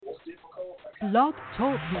Blog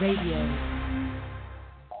Talk Radio.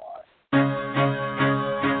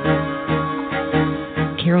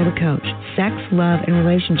 Carol the Coach. Sex, love, and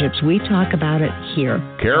relationships. We talk about it here.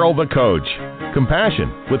 Carol the Coach.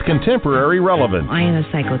 Compassion with contemporary relevance. I am a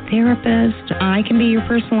psychotherapist. I can be your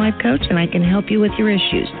personal life coach, and I can help you with your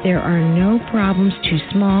issues. There are no problems too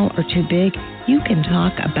small or too big. You can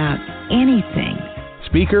talk about anything.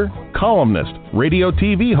 Speaker, columnist, radio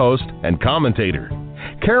TV host, and commentator.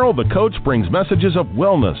 Carol the Coach brings messages of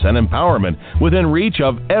wellness and empowerment within reach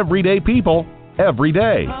of everyday people every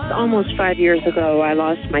day. Almost 5 years ago, I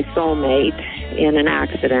lost my soulmate in an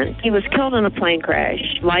accident. He was killed in a plane crash.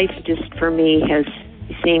 Life just, for me, has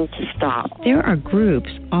seemed to stop. There are groups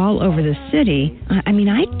all over the city. I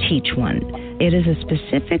teach one. It is a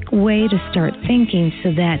specific way to start thinking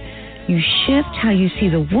so that you shift how you see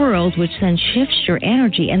the world, which then shifts your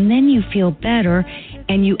energy, and then you feel better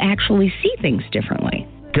and you actually see things differently.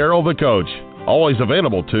 Carol the Coach. Always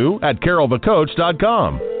available, too, at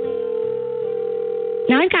carolthecoach.com.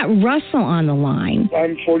 Now, I've got Russell on the line.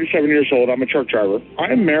 I'm 47 years old. I'm a truck driver.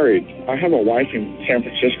 I'm married. I have a wife in San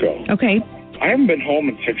Francisco. Okay. I haven't been home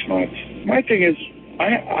in 6 months. My thing is,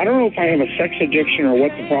 I don't know if I have a sex addiction or what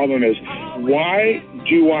the problem is. Why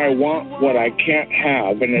do I want what I can't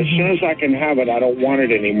have? And as soon as I can have it, I don't want it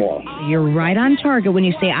anymore. You're right on target when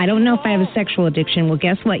you say, I don't know if I have a sexual addiction. Well,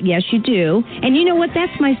 guess what? Yes, you do. And you know what? That's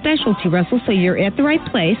my specialty, Russell. So you're at the right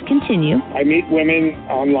place. Continue. I meet women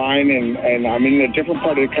online, and I'm in a different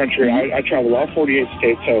part of the country. I travel all 48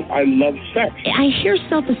 states, so I love sex. I hear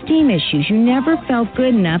self-esteem issues. You never felt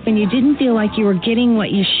good enough, and you didn't feel like you were getting what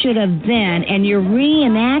you should have then, and you're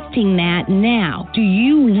reenacting that now. Do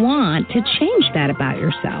you want to change that about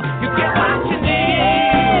yourself? You get what you need.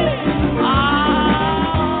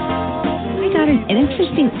 I got an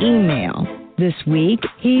interesting email this week.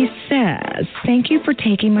 He says, thank you for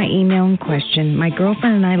taking my email in question. My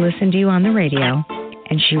girlfriend and I listened to you on the radio,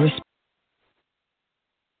 and she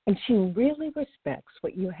really respects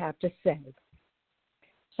what you have to say.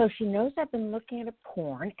 So she knows I've been looking at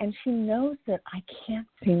porn, and she knows that I can't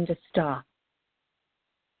seem to stop.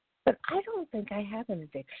 But I don't think I have an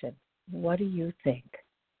addiction. What do you think?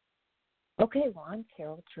 Okay, well, I'm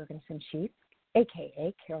Carol Jurgensen-Sheets,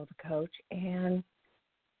 a.k.a. Carol the Coach, and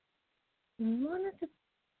one of the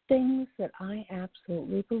things that I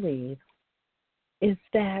absolutely believe is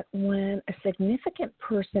that when a significant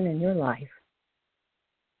person in your life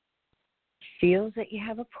feels that you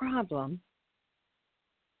have a problem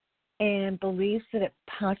and believes that it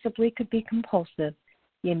possibly could be compulsive,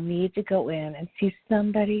 you need to go in and see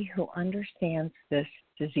somebody who understands this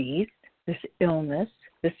disease, this illness,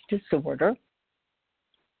 this disorder,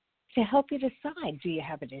 to help you decide, do you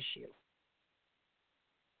have an issue?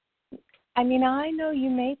 I know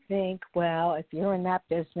you may think, well, if you're in that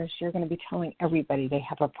business, you're going to be telling everybody they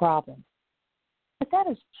have a problem. But that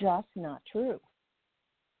is just not true.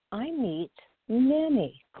 I meet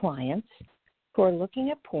many clients who are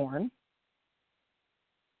looking at porn,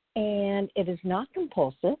 and it is not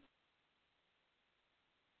compulsive,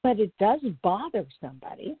 but it does bother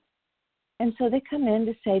somebody. And so they come in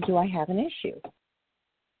to say, do I have an issue?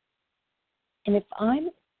 And if I'm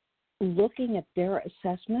looking at their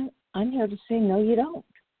assessment, I'm here to say, no, you don't.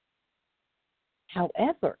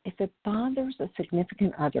 However, if it bothers a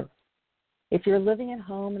significant other, if you're living at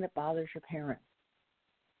home and it bothers your parents,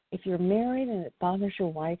 if you're married and it bothers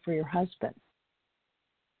your wife or your husband,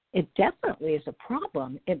 it definitely is a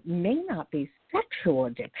problem. It may not be sexual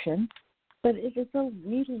addiction, but it is a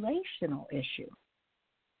relational issue.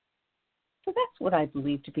 So that's what I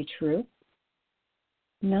believe to be true.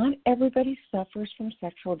 Not everybody suffers from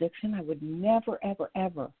sexual addiction. I would never, ever,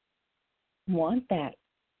 ever want that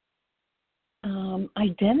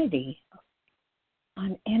identity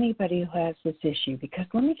on anybody who has this issue, because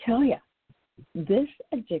let me tell you, this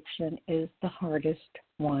addiction is the hardest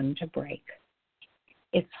one to break.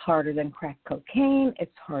 It's harder than crack cocaine.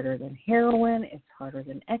 It's harder than heroin. It's harder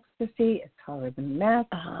than ecstasy. It's harder than meth.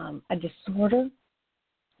 A disorder.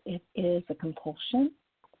 It is a compulsion.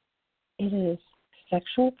 It is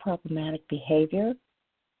sexual problematic behavior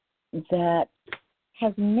that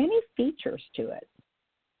has many features to it.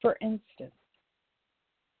 For instance,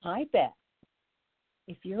 I bet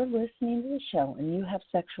if you're listening to the show and you have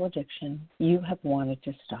sexual addiction, you have wanted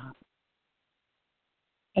to stop.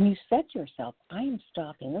 And you said to yourself, I am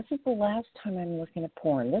stopping. This is the last time I'm looking at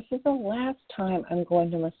porn. This is the last time I'm going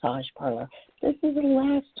to a massage parlor. This is the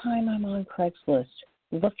last time I'm on Craigslist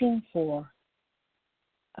looking for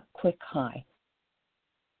a quick high.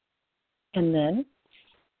 And then,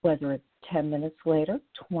 whether it's 10 minutes later,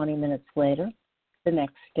 20 minutes later, the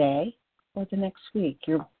next day, or the next week,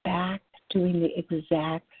 you're back doing the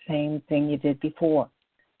exact same thing you did before.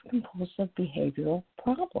 Compulsive behavioral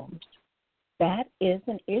problems. That is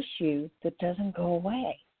an issue that doesn't go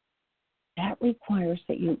away. That requires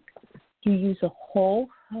that you use a whole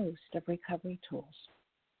host of recovery tools.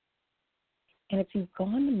 And if you've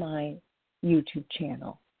gone to my YouTube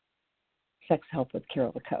channel, Sex Help with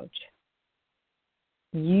Carol the Coach,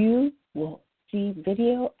 you will see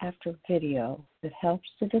video after video that helps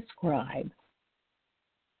to describe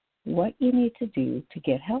what you need to do to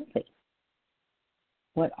get healthy.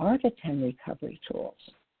 What are the 10 recovery tools?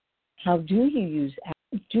 How do you use apps?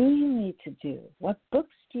 Do you need to do? What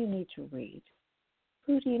books do you need to read?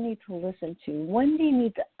 Who do you need to listen to? When do you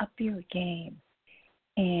need to up your game?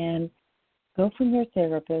 And go from your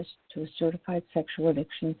therapist to a certified sexual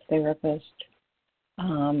addictions therapist,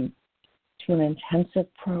 to an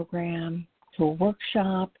intensive program, to a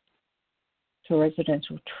workshop, to a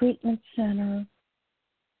residential treatment center.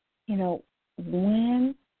 You know,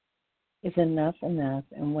 when is enough,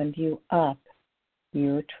 and when do you up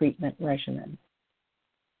your treatment regimen?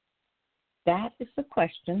 That is the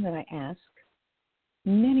question that I ask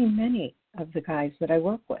many of the guys that I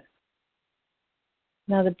work with.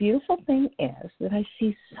 Now, the beautiful thing is that I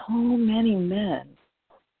see so many men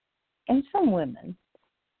and some women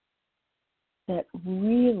that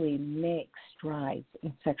really make strides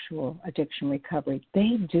in sexual addiction recovery.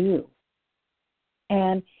 They do.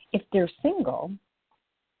 And if they're single,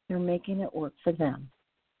 they're making it work for them.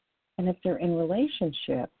 And if they're in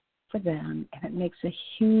relationship, for them, and it makes a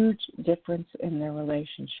huge difference in their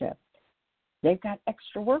relationship. They've got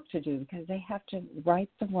extra work to do because they have to right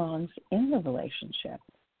the wrongs in the relationship.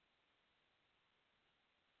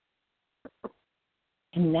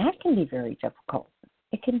 And that can be very difficult.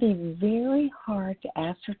 It can be very hard to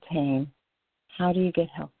ascertain, how do you get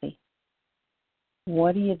healthy?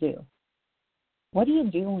 What do you do? What do you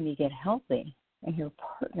do when you get healthy and your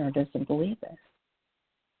partner doesn't believe it?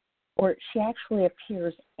 Or she actually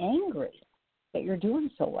appears angry that you're doing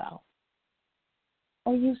so well.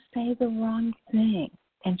 Or you say the wrong thing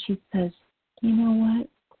and she says, you know what?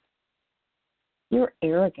 You're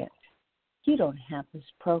arrogant. You don't have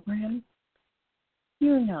this program.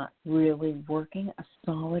 You're not really working a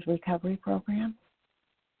solid recovery program.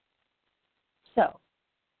 So,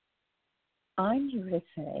 I'm here to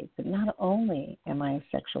say that not only am I a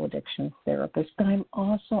sexual addictions therapist, but I'm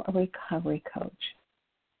also a recovery coach.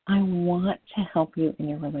 I want to help you in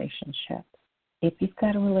your relationship. If you've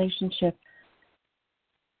got a relationship,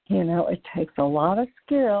 you know, it takes a lot of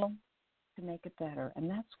skill to make it better. And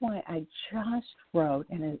that's why I just wrote,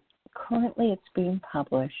 and currently it's being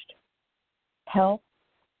published,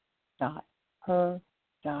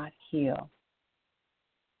 help.her.heal,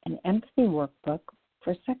 an empathy workbook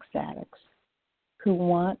for sex addicts who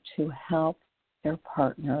want to help their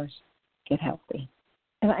partners get healthy.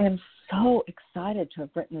 And I am so excited to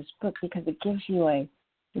have written this book because it gives you a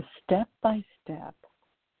step-by-step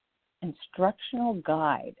instructional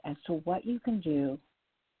guide as to what you can do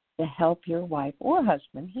to help your wife or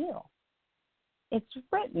husband heal. It's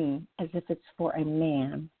written as if it's for a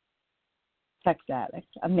man sex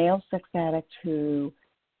addict, a male sex addict who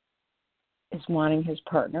is wanting his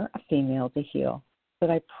partner, a female, to heal.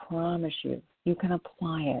 But I promise you, you can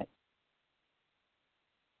apply it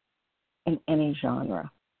in any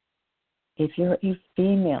genre. If you're a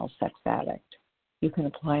female sex addict, you can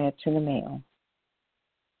apply it to the male.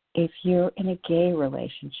 If you're in a gay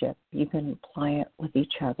relationship, you can apply it with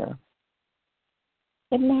each other.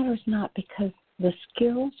 It matters not because the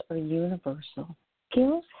skills are universal.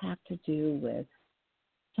 Skills have to do with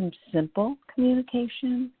some simple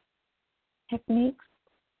communication techniques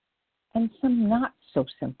and some not so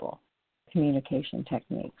simple communication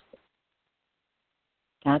techniques.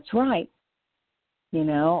 That's right. You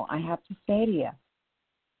know, I have to say to you,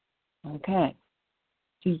 okay,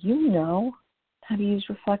 do you know how to use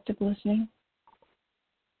reflective listening?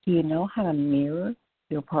 Do you know how to mirror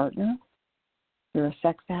your partner? You're a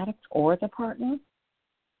sex addict or the partner?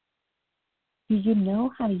 Do you know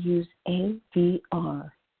how to use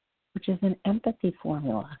ADR, which is an empathy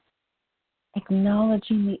formula,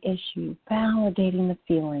 acknowledging the issue, validating the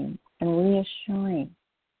feeling, and reassuring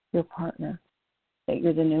your partner that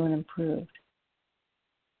you're the new and improved?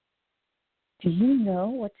 Do you know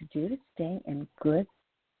what to do to stay in good,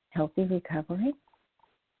 healthy recovery?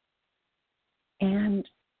 And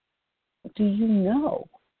do you know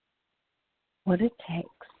what it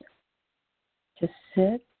takes to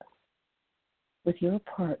sit with your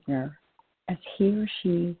partner as he or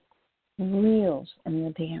she reels in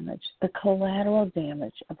the damage, the collateral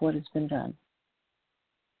damage of what has been done?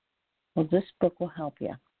 Well, this book will help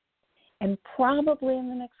you. And probably in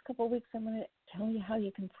the next couple of weeks, I'm going to tell you how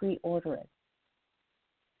you can pre-order it.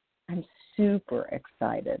 I'm super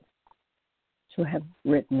excited to have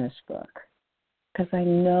written this book because I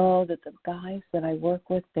know that the guys that I work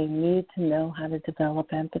with, they need to know how to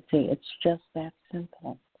develop empathy. It's just that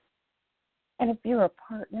simple. And if you're a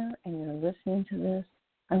partner and you're listening to this,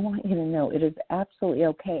 I want you to know it is absolutely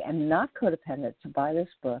okay and not codependent to buy this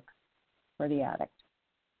book for the addict.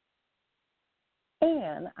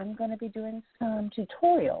 And I'm going to be doing some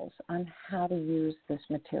tutorials on how to use this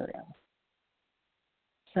material.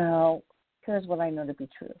 So here's what I know to be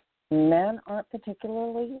true. Men aren't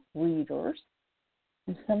particularly readers,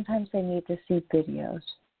 and sometimes they need to see videos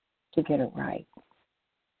to get it right.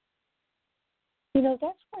 You know,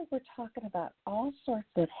 that's why we're talking about all sorts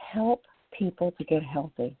that help people to get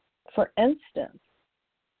healthy. For instance,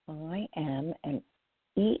 I am an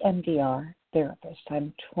EMDR therapist.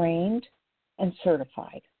 I'm trained and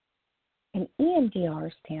certified. And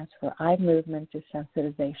EMDR stands for Eye Movement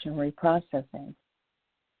Desensitization Reprocessing.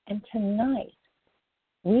 And tonight,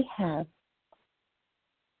 we have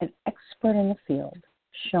an expert in the field,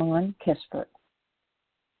 Shawn Kispert.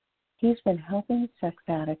 He's been helping sex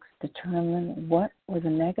addicts determine what were the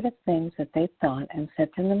negative things that they thought and said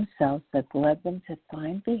to themselves that led them to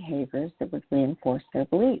find behaviors that would reinforce their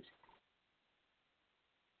beliefs.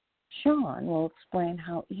 Shawn will explain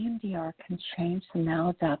how EMDR can change the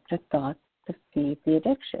maladaptive thoughts to feed the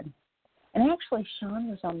addiction. And actually, Shawn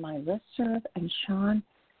was on my listserv, and Shawn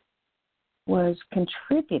was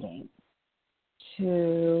contributing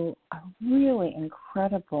to a really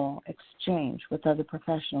incredible exchange with other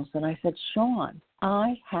professionals. And I said, Shawn,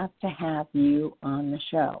 I have to have you on the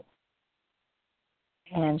show.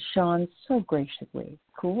 And Shawn so graciously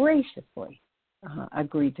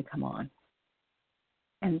agreed to come on.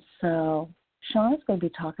 And so Shawn is going to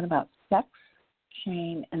be talking about sex,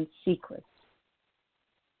 shame, and secrets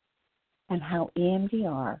and how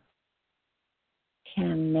EMDR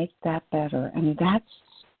can make that better. And that's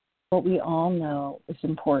what we all know is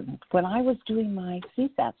important. When I was doing my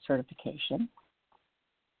CSAT certification,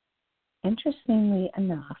 interestingly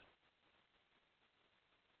enough,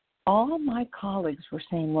 all my colleagues were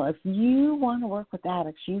saying, well, if you want to work with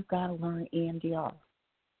addicts, you've got to learn EMDR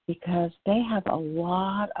because they have a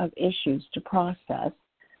lot of issues to process.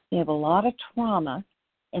 They have a lot of trauma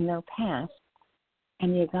in their past,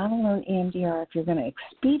 and you've got to learn EMDR if you're going to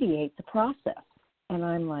expedite the process. And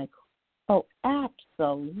I'm like, oh,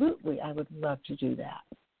 absolutely, I would love to do that.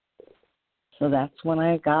 So that's when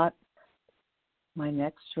I got my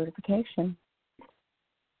next certification.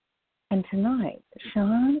 And tonight,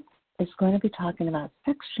 Shawn is going to be talking about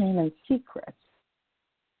sex, shame, and secrets.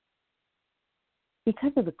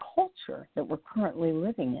 Because of the culture that we're currently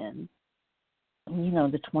living in, you know,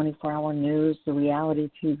 the 24-hour news, the reality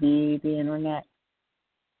TV, the internet,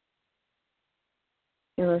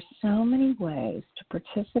 there are so many ways to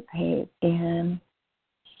participate in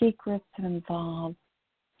secrets that involve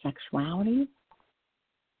sexuality,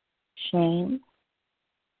 shame,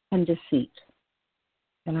 and deceit.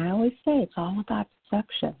 And I always say it's all about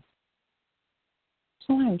deception.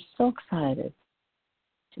 So I'm so excited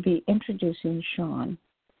to be introducing Shawn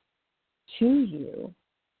to you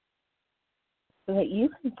so that you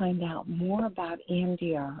can find out more about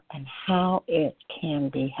EMDR and how it can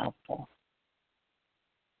be helpful.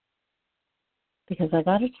 Because I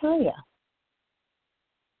got to tell you,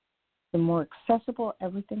 the more accessible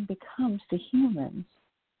everything becomes to humans,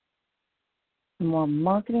 the more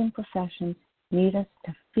marketing professions need us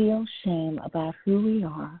to feel shame about who we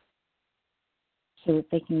are so that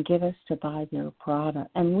they can get us to buy their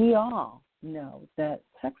product. And we all know that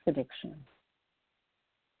sex addiction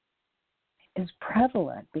is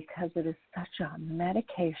prevalent because it is such a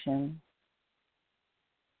medication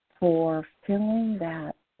for filling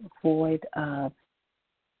that void of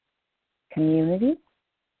community.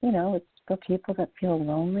 You know, it's for people that feel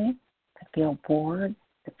lonely, that feel bored,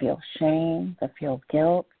 that feel shame, that feel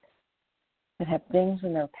guilt, that have things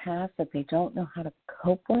in their past that they don't know how to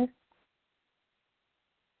cope with.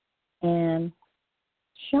 And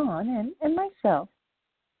Shawn and myself,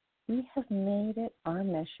 we have made it our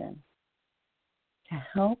mission to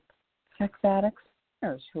help sex addicts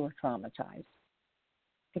who are traumatized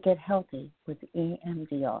to get healthy with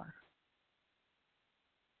EMDR.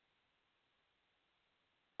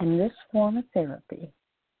 And this form of therapy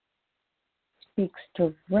speaks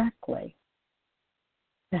directly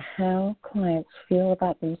to how clients feel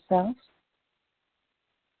about themselves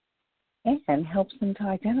and helps them to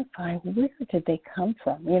identify where did they come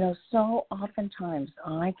from. You know, so oftentimes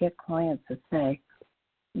I get clients that say,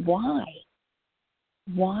 why?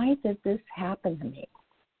 Why did this happen to me?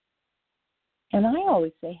 And I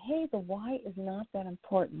always say, hey, the why is not that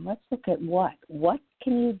important. Let's look at what. What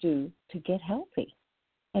can you do to get healthy?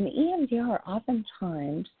 And EMDR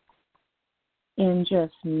oftentimes, in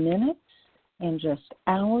just minutes, in just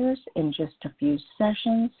hours, in just a few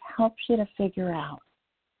sessions, helps you to figure out,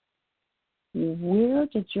 where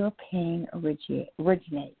did your pain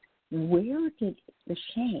originate? Where did the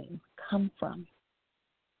shame come from?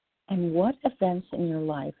 And what events in your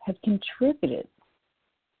life have contributed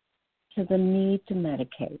to the need to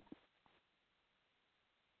medicate?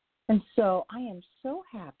 And so I am so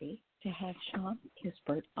happy to have Shawn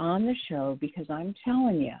Kispert on the show, because I'm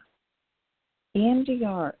telling you,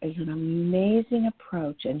 EMDR is an amazing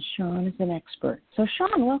approach, and Shawn is an expert. So,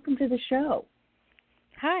 Shawn, welcome to the show.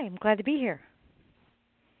 Hi, I'm glad to be here.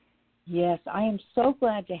 Yes, I am so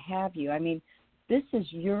glad to have you. I mean, this is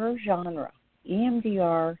your genre.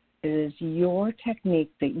 EMDR is your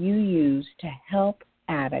technique that you use to help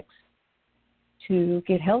addicts to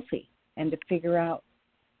get healthy and to figure out,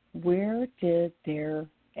 where did their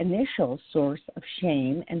initial source of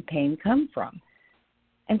shame and pain come from.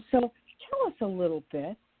 And so tell us a little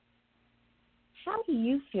bit, how do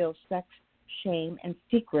you feel sex, shame, and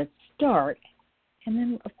secrets start? And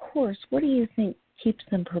then, of course, what do you think keeps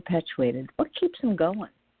them perpetuated? What keeps them going?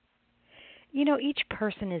 You know, each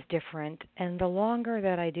person is different, and the longer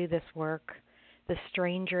that I do this work, the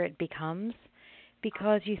stranger it becomes,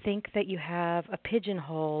 because you think that you have a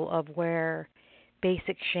pigeonhole of where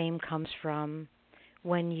basic shame comes from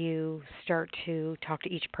when you start to talk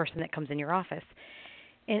to each person that comes in your office.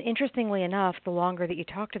 And interestingly enough, the longer that you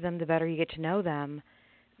talk to them, the better you get to know them,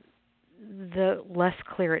 the less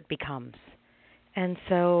clear it becomes. And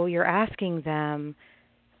so you're asking them,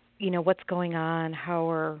 you know, what's going on?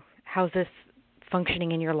 How's this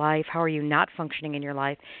functioning in your life? How are you not functioning in your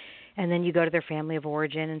life? And then you go to their family of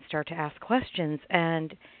origin and start to ask questions.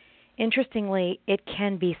 And interestingly, it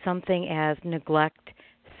can be something as neglect,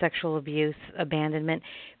 sexual abuse, abandonment,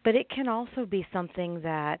 but it can also be something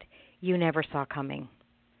that you never saw coming.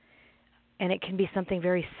 And it can be something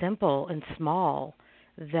very simple and small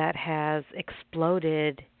that has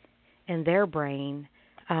exploded in their brain,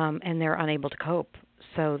 and they're unable to cope.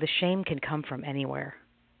 So the shame can come from anywhere.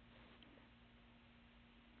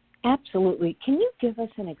 Absolutely. Can you give us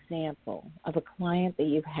an example of a client that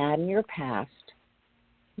you've had in your past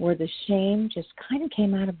where the shame just kind of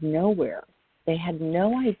came out of nowhere? They had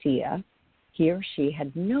no idea, he or she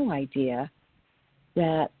had no idea,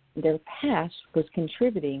 that their past was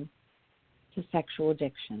contributing to sexual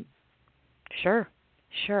addiction. Sure.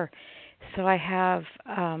 So I have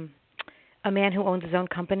a man who owns his own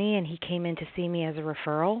company, and he came in to see me as a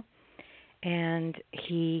referral, and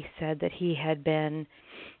he said that he had been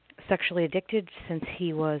sexually addicted since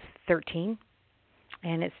he was 13,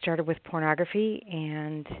 and it started with pornography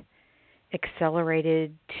and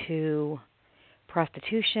accelerated to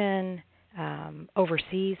prostitution,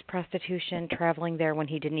 overseas prostitution, traveling there when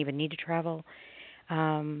he didn't even need to travel,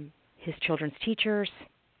 his children's teachers,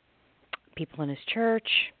 people in his church,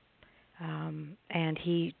 and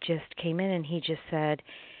he just came in and he just said,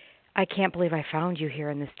 I can't believe I found you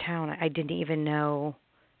here in this town. I didn't even know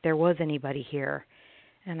there was anybody here.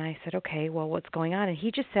 And I said, okay, well, what's going on? And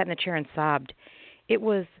he just sat in the chair and sobbed. It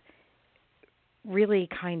was really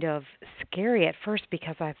kind of scary at first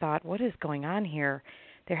because I thought, what is going on here?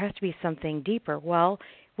 There has to be something deeper. Well,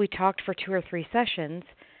 we talked for 2 or 3 sessions,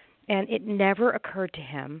 and it never occurred to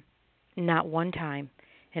him, not one time,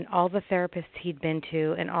 and all the therapists he'd been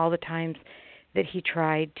to and all the times that he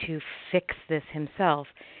tried to fix this himself,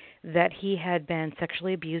 that he had been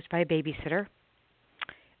sexually abused by a babysitter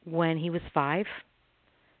when he was 5,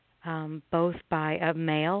 both by a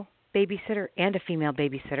male babysitter and a female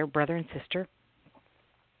babysitter, brother and sister,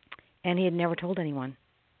 and he had never told anyone.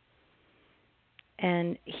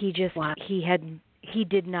 And he just, wow. he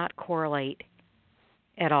did not correlate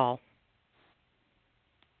at all.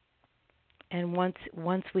 And once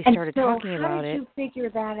we started talking about it. How did you figure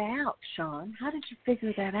that out, Shawn? How did you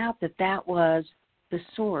figure that out, that was the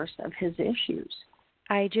source of his issues?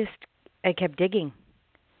 I kept digging.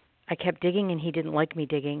 And he didn't like me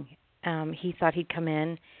digging. He thought he'd come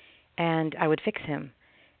in and I would fix him.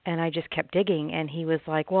 And I just kept digging, and he was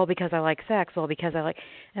like, well, because I like sex,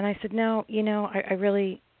 and I said, no, I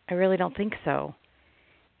really don't think so.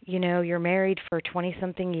 You're married for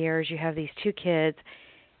 20-something years, you have these 2 kids,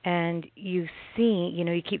 and you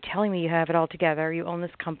keep telling me you have it all together, you own this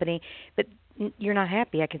company, but you're not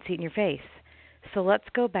happy. I can see it in your face. So let's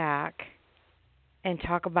go back and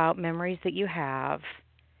talk about memories that you have,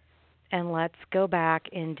 and let's go back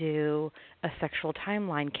and do a sexual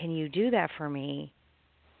timeline. Can you do that for me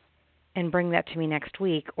and bring that to me next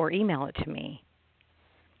week or email it to me?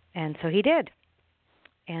 And so he did.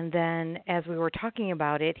 And then as we were talking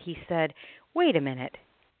about it, he said, wait a minute.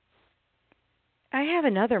 I have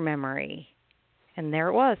another memory. And there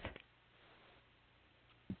it was.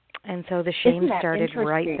 And so the shame started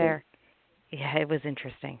right there. Yeah, it was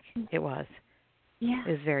interesting. It was. Yeah.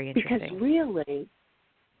 It was very interesting. Because really,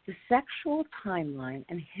 the sexual timeline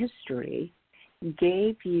and history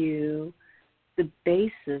gave you the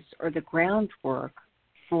basis or the groundwork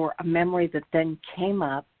for a memory that then came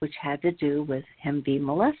up, which had to do with him being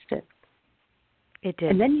molested. It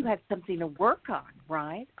did. And then you had something to work on,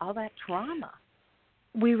 right? All that trauma.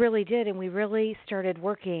 We really did, and we really started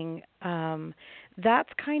working. That's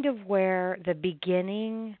kind of where the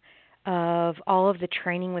beginning of all of the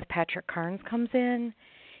training with Patrick Carnes comes in,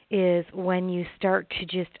 is when you start to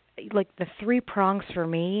just, like the 3 prongs for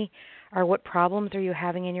me are what problems are you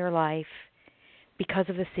having in your life because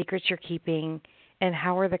of the secrets you're keeping, and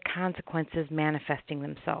how are the consequences manifesting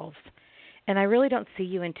themselves. And I really don't see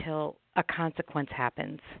you until a consequence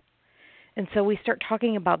happens. And so we start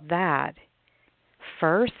talking about that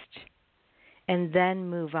first, and then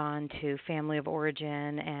move on to family of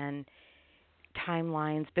origin and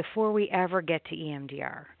timelines before we ever get to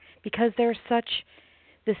EMDR. Because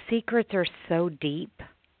the secrets are so deep,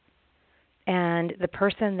 and the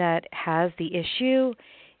person that has the issue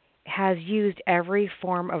has used every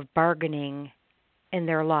form of bargaining in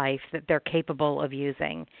their life that they're capable of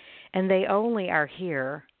using. And they only are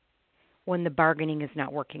here when the bargaining is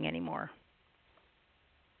not working anymore.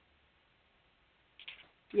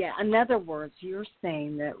 Yeah, in other words, you're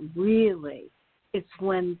saying that really it's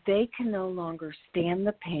when they can no longer stand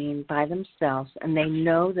the pain by themselves and they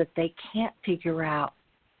know that they can't figure out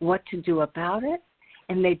what to do about it,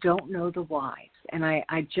 and they don't know the whys. And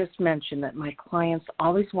I just mentioned that my clients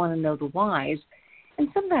always want to know the whys, and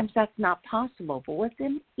sometimes that's not possible. But with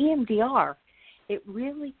EMDR, it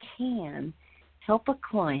really can help a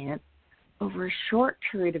client over a short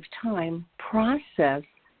period of time process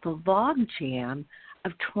the logjam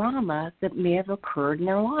of trauma that may have occurred in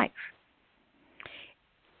their life.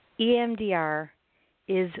 EMDR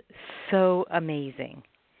is so amazing.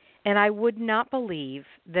 And I would not believe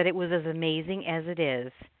that it was as amazing as it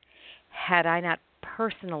is had I not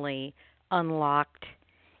personally unlocked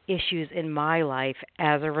issues in my life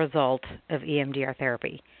as a result of EMDR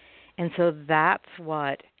therapy. And so that's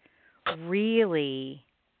what really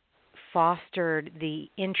fostered the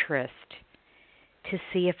interest to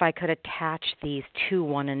see if I could attach these to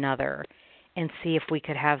one another and see if we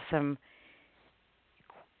could have some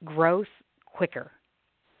growth quicker.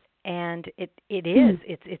 And it is.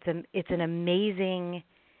 It's an amazing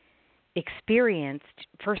experience,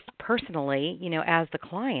 first personally, as the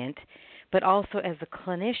client, but also as a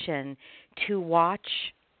clinician, to watch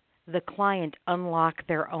the client unlock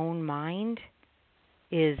their own mind.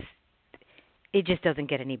 It just doesn't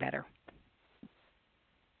get any better.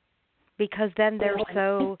 Because then they're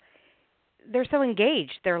so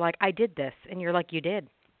engaged. They're like, I did this, and you're like, you did.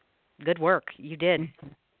 Good work, you did.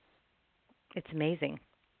 It's amazing.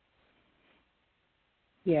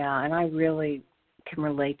 Yeah, and I really can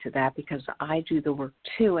relate to that because I do the work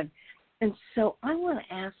too. And so I want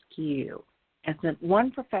to ask you, as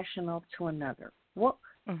one professional to another, what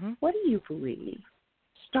do you believe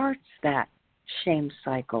starts that shame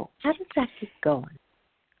cycle? How does that get going?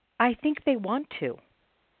 I think they want to.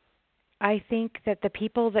 I think that the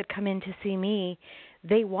people that come in to see me,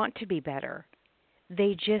 they want to be better.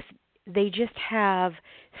 They just have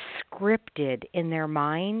scripted in their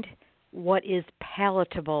mind what is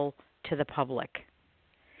palatable to the public.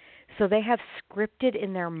 So they have scripted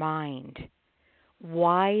in their mind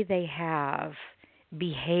why they have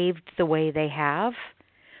behaved the way they have,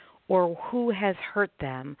 or who has hurt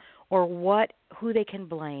them, or who they can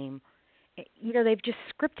blame. They've just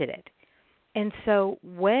scripted it. And so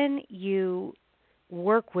when you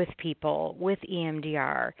work with people with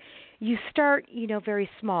EMDR, you start, very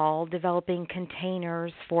small, developing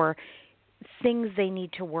containers for things they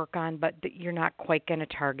need to work on, but that you're not quite going to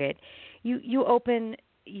target. You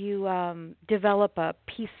develop a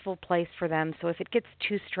peaceful place for them. So if it gets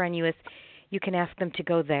too strenuous, you can ask them to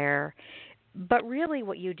go there. But really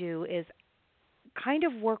what you do is kind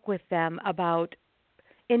of work with them about,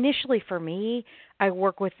 initially for me, I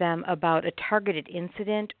work with them about a targeted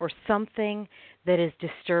incident or something that is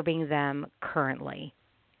disturbing them currently.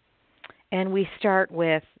 And we start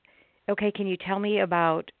with, okay, can you tell me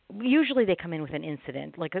about, usually they come in with an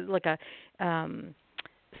incident, like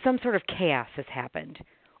some sort of chaos has happened,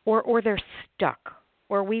 or they're stuck,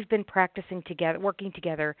 or we've been practicing together, working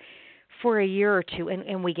together for a year or two,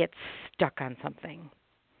 and we get stuck on something.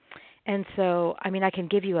 And so, I can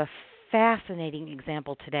give you a fascinating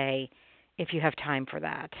example today, if you have time for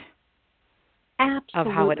that.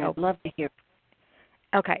 Absolutely. Of how it I'd love to hear.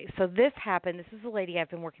 Okay, so this happened. This is a lady I've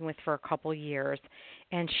been working with for a couple years,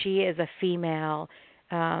 and she is a female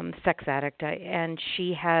sex addict, and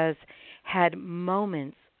she has had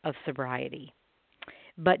moments of sobriety.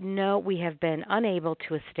 But no, we have been unable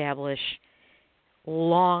to establish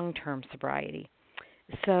long-term sobriety.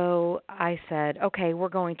 So I said, okay, we're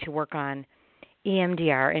going to work on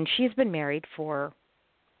EMDR, and she's been married for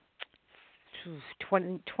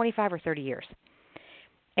 25 or 30 years.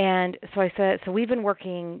 And so I said, so we've been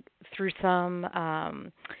working through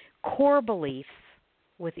some core beliefs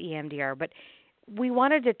with EMDR, but we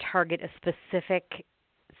wanted to target a specific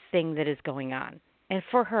thing that is going on. And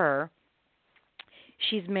for her,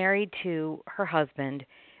 she's married to her husband,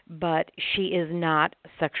 but she is not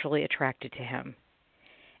sexually attracted to him.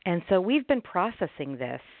 And so we've been processing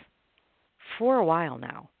this for a while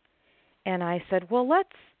now. And I said, well,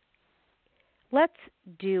 let's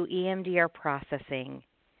do EMDR processing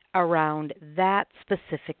around that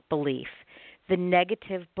specific belief. The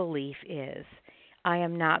negative belief is, I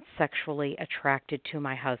am not sexually attracted to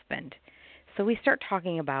my husband. So we start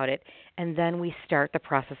talking about it, and then we start the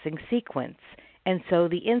processing sequence. And so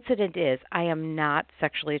the incident is, I am not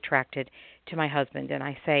sexually attracted to my husband. And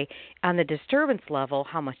I say, on the disturbance level,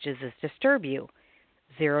 how much does this disturb you?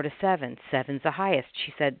 0 to 7. 7's the highest.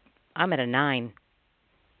 She said, I'm at a 9.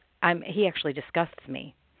 He actually disgusts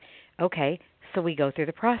me. Okay, so we go through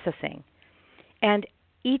the processing. And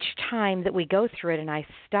each time that we go through it and I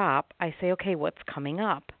stop, I say, okay, what's coming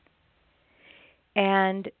up?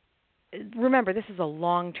 And remember, this is a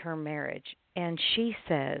long-term marriage. And she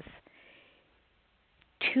says,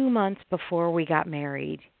 2 months before we got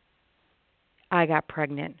married, I got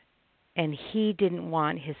pregnant, and he didn't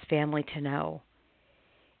want his family to know.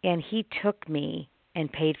 And he took me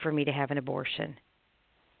and paid for me to have an abortion.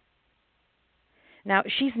 Now,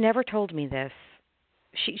 she's never told me this.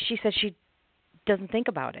 She said she doesn't think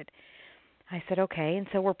about it. I said, okay, and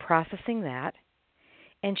so we're processing that.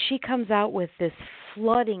 And she comes out with this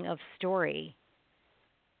flooding of story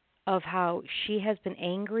of how she has been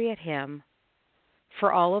angry at him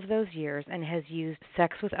for all of those years and has used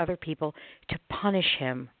sex with other people to punish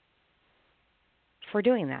him for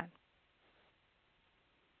doing that.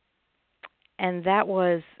 And that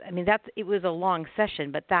was, it was a long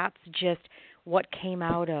session, but that's just what came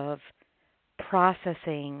out of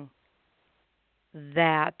processing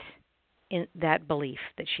that belief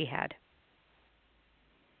that she had.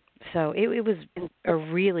 So it was a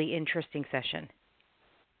really interesting session.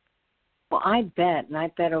 Well, I bet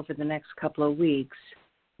over the next couple of weeks,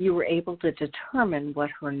 you were able to determine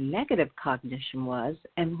what her negative cognition was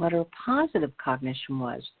and what her positive cognition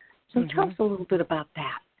was. So tell us a little bit about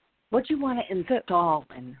that. What do you want to install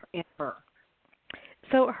in her?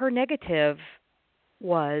 So her negative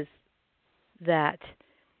was that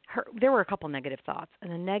there were a couple negative thoughts.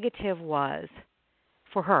 And the negative was,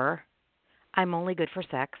 for her, I'm only good for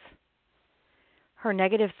sex. Her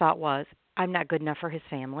negative thought was, I'm not good enough for his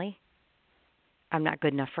family. I'm not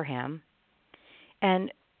good enough for him.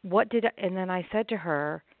 And then I said to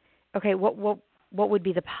her, okay, what would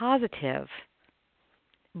be the positive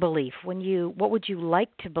belief? What would you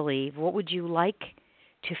like to believe? What would you like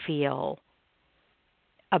to feel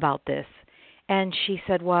about this? And she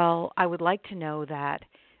said, well, I would like to know that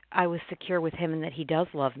I was secure with him and that he does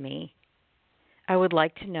love me. I would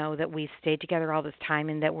like to know that we've stayed together all this time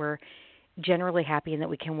and that we're generally happy and that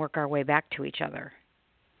we can work our way back to each other.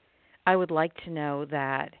 I would like to know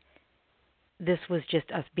that this was just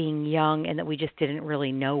us being young and that we just didn't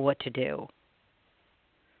really know what to do.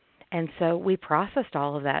 And so we processed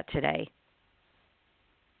all of that today.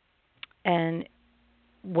 And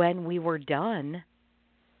when we were done,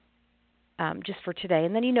 just for today,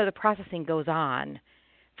 and then the processing goes on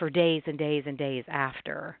for days and days and days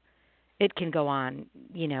after. It can go on,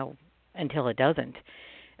 until it doesn't.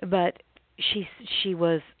 But she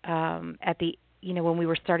was at the, when we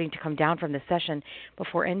were starting to come down from the session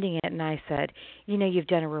before ending it, and I said, you've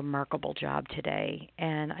done a remarkable job today,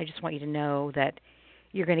 and I just want you to know that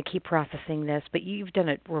you're going to keep processing this, but you've done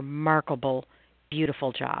a remarkable,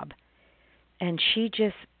 beautiful job. And she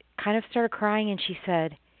just kind of started crying, and she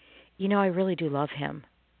said, I really do love him.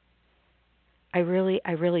 I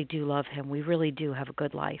really do love him. We really do have a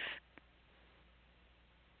good life.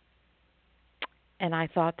 And I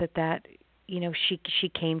thought that she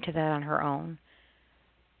came to that on her own,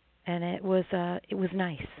 and it was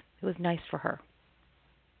nice. It was nice for her.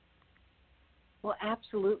 Well,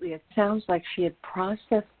 absolutely. It sounds like she had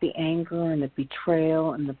processed the anger and the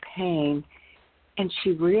betrayal and the pain, and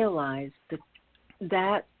she realized that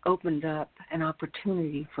that opened up an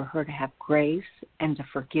opportunity for her to have grace and to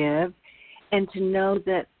forgive and to know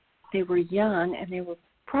that they were young and they were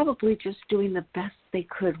probably just doing the best they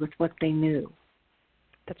could with what they knew.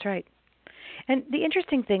 That's right. And the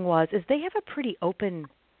interesting thing is they have a pretty open,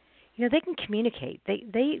 they can communicate.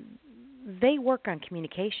 They work on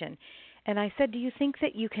communication. And I said, do you think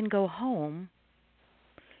that you can go home?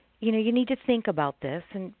 You need to think about this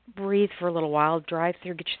and breathe for a little while, drive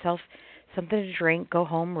through, get yourself something to drink, go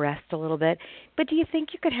home, rest a little bit. But do you think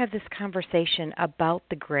you could have this conversation about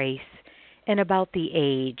the grace and about the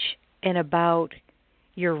age and about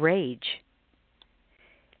your rage?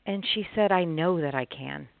 And she said, I know that I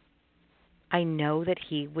can. I know that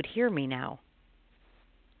he would hear me now.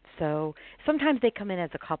 So sometimes they come in as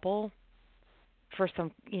a couple for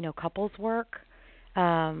some, couples work.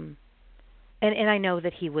 And I know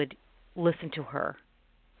that he would listen to her.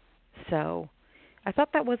 So I thought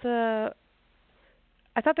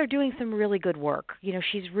they're doing some really good work.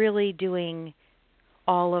 She's really doing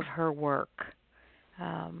all of her work.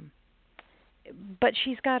 But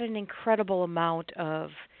she's got an incredible amount of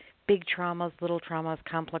big traumas, little traumas,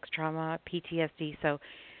 complex trauma, PTSD. So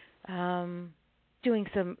doing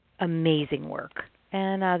some amazing work.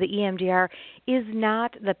 And the EMDR is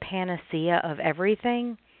not the panacea of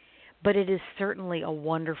everything, but it is certainly a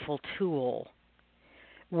wonderful tool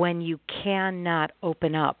when you cannot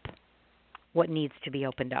open up what needs to be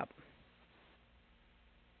opened up.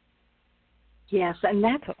 Yes, and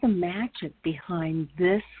that's the magic behind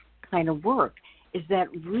this kind of work, is that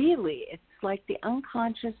really it's like the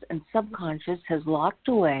unconscious and subconscious has locked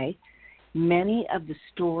away many of the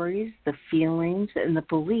stories, the feelings, and the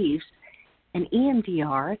beliefs, and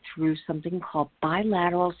EMDR, through something called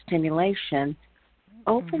bilateral stimulation,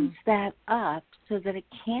 opens that up so that it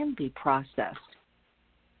can be processed.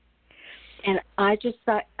 And I just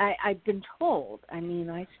thought, I've been told,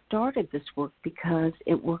 I started this work because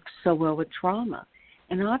it works so well with trauma.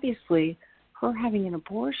 And obviously, her having an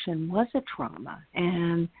abortion was a trauma,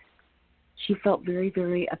 and she felt very,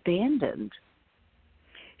 very abandoned.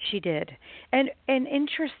 She did. And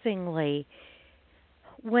interestingly,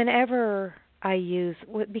 whenever I use,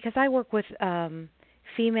 because I work with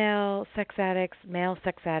female sex addicts, male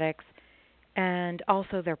sex addicts, and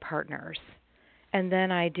also their partners. And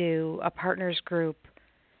then I do a partners group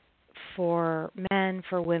for men,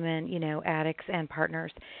 for women, addicts and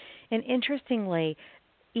partners. And interestingly,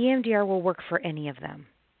 EMDR will work for any of them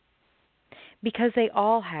because they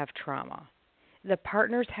all have trauma. The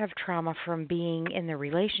partners have trauma from being in the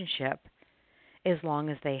relationship as long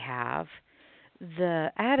as they have.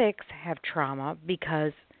 The addicts have trauma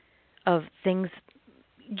because of things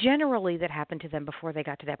generally that happened to them before they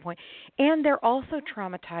got to that point. And they're also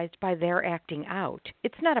traumatized by their acting out.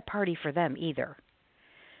 It's not a party for them either.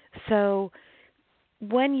 So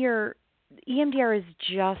when EMDR is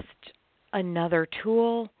just another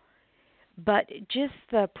tool, but just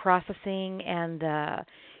the processing and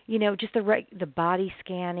just the body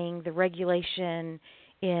scanning, the regulation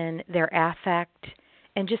in their affect,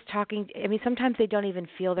 and just talking. Sometimes they don't even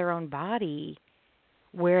feel their own body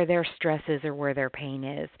where their stress is or where their pain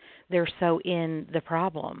is. They're so in the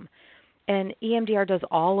problem. And EMDR does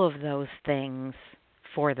all of those things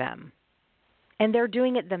for them. And they're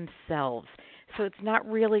doing it themselves. So it's not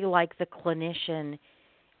really like the clinician.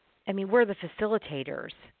 We're the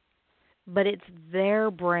facilitators, but it's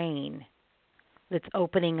their brain that's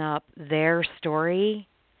opening up their story,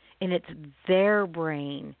 and it's their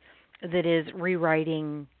brain that is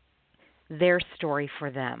rewriting their story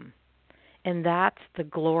for them. And that's the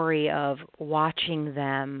glory of watching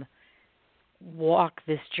them walk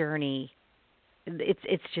this journey.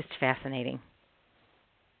 It's just fascinating.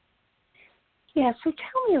 Yeah, so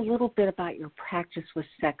tell me a little bit about your practice with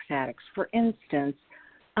sex addicts. For instance,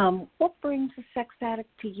 what brings a sex addict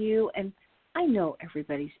to you? And I know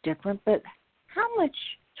everybody's different, but how much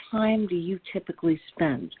time do you typically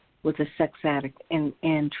spend with a sex addict in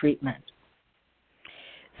treatment?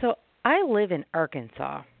 So I live in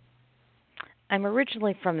Arkansas. I'm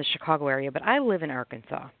originally from the Chicago area, but I live in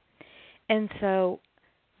Arkansas. And so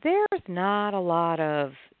there's not a lot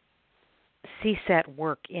of CSAT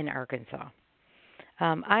work in Arkansas.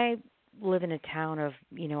 I live in a town of,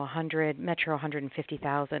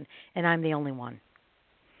 150,000, and I'm the only one.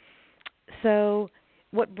 So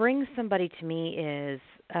what brings somebody to me is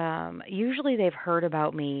usually they've heard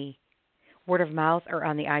about me word of mouth or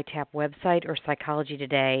on the ITAP website or Psychology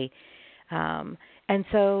Today. And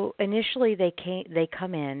so initially they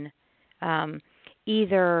come in,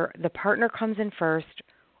 either the partner comes in first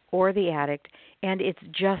or the addict, and it's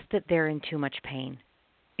just that they're in too much pain.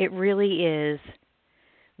 It really is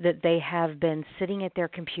that they have been sitting at their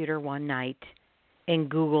computer one night and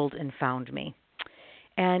Googled and found me.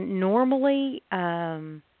 And normally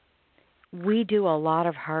we do a lot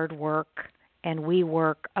of hard work, and we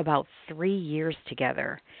work about 3 years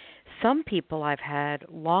together. Some people I've had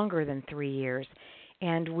longer than 3 years,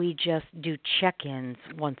 and we just do check-ins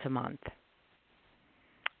once a month.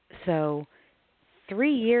 So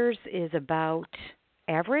 3 years is about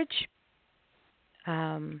average,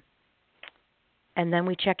 and then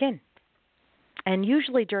we check in. And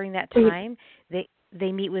usually during that time,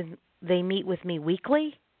 they meet with me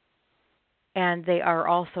weekly, and they are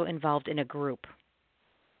also involved in a group.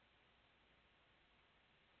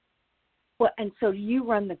 Well, and so you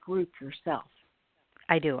run the group yourself.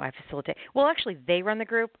 I do. I facilitate. Well, actually, they run the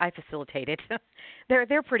group. I facilitate it.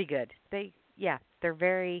 They're pretty good. They're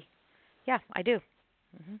very. Yeah, I do.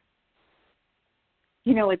 Mm-hmm.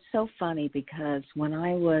 You know, it's so funny because when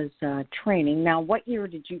I was training. Now, what year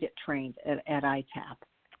did you get trained at ITAP?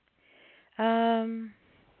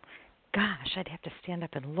 Gosh, I'd have to stand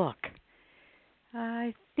up and look.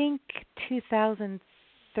 I think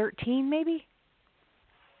 2013, maybe.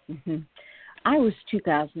 Mm-hmm. I was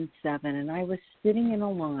 2007, and I was sitting in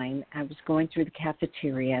a line. I was going through the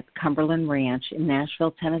cafeteria at Cumberland Ranch in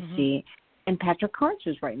Nashville, Tennessee, and Patrick Carnes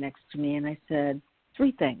was right next to me, and I said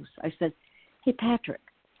 3 things. I said, hey, Patrick,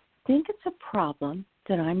 think it's a problem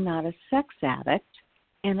that I'm not a sex addict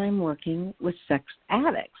and I'm working with sex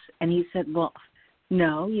addicts? And he said, well,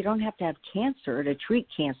 no, you don't have to have cancer to treat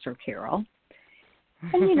cancer, Carol.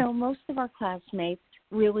 And, you know, most of our classmates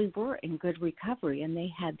really were in good recovery, and they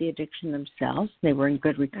had the addiction themselves. They were in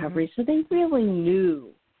good recovery, so they really knew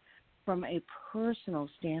from a personal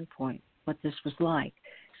standpoint what this was like,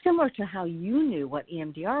 similar to how you knew what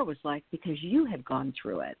EMDR was like because you had gone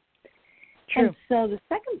through it. True. And so the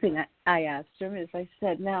second thing I asked him is I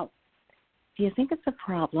said, now, do you think it's a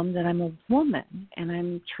problem that I'm a woman and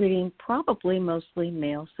I'm treating probably mostly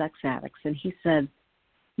male sex addicts? And he said,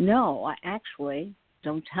 no, I actually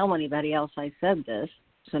don't tell anybody else I said this.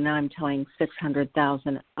 So now I'm telling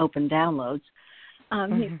 600,000 open downloads.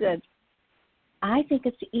 He said, I think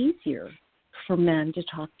it's easier for men to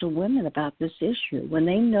talk to women about this issue. When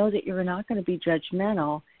they know that you're not going to be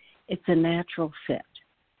judgmental, it's a natural fit.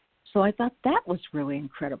 So I thought that was really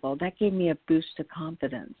incredible. That gave me a boost of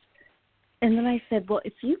confidence. And then I said, well,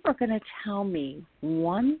 if you were going to tell me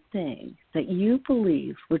one thing that you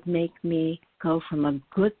believe would make me go from a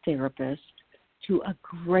good therapist to a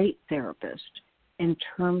great therapist in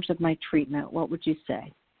terms of my treatment, what would you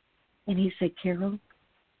say? And he said, Carol,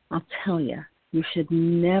 I'll tell you, you should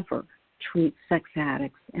never treat sex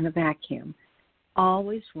addicts in a vacuum.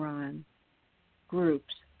 Always run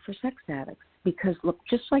groups for sex addicts because, look,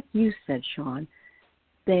 just like you said, Shawn,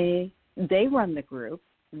 they run the group.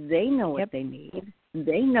 They know what they need.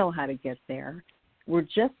 They know how to get there. We're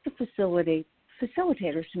just the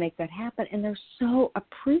facilitators to make that happen, and they're so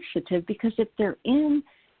appreciative because if they're in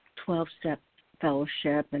 12-step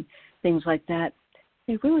fellowship and things like that,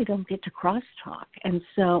 they really don't get to crosstalk. And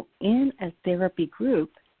so in a therapy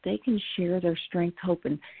group, they can share their strength, hope,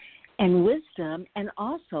 and wisdom and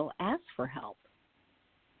also ask for help.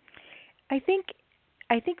 I think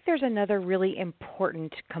there's another really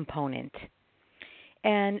important component.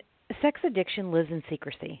 And sex addiction lives in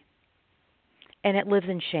secrecy, and it lives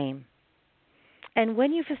in shame. And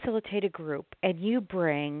when you facilitate a group and you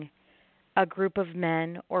bring a group of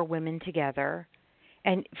men or women together,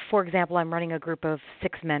 and for example, I'm running a group of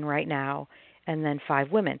 6 men right now and then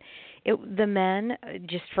 5 women. The men,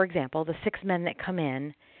 just for example, the 6 men that come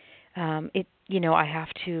in, I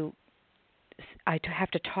have to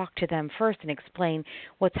talk to them first and explain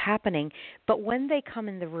what's happening. But when they come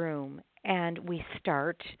in the room and we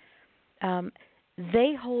start,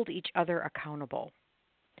 they hold each other accountable.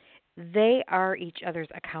 They are each other's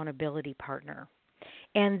accountability partner.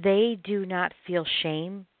 And they do not feel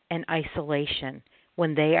shame and isolation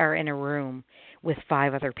when they are in a room with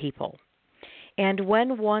 5 other people. And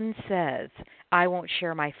when one says, I won't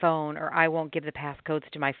share my phone or I won't give the passcodes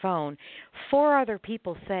to my phone, 4 other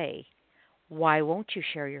people say, why won't you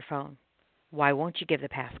share your phone? Why won't you give the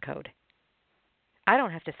passcode? I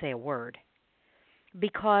don't have to say a word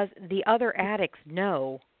because the other addicts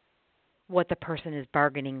know what the person is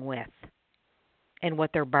bargaining with and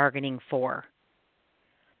what they're bargaining for.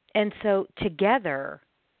 And so together,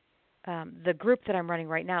 the group that I'm running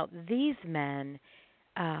right now, these men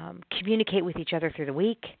communicate with each other through the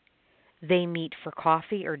week. They meet for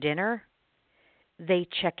coffee or dinner. They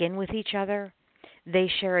check in with each other. They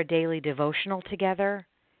share a daily devotional together.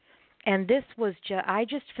 And this was I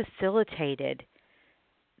just facilitated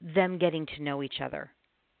them getting to know each other.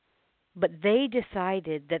 but they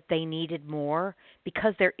decided that they needed more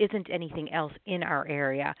because there isn't anything else in our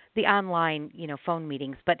area, the online, phone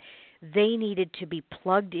meetings, but they needed to be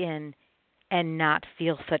plugged in and not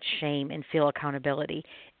feel such shame and feel accountability.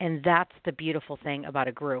 And that's the beautiful thing about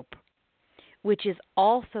a group, which is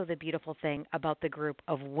also the beautiful thing about the group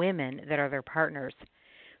of women that are their partners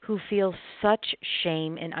who feel such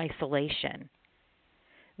shame and isolation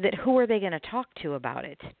that who are they going to talk to about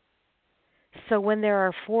it? So when there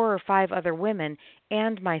are 4 or 5 other women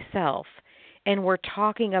and myself, and we're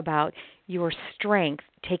talking about your strength,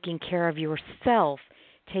 taking care of yourself,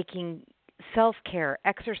 taking self-care,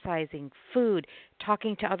 exercising, food,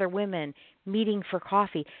 talking to other women, meeting for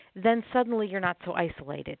coffee, then suddenly you're not so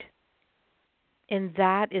isolated. And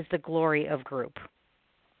that is the glory of group.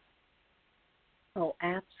 Oh,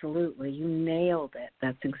 absolutely. You nailed it.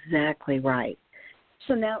 That's exactly right.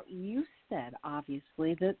 So now you said,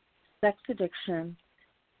 obviously, that sex addiction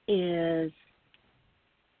is,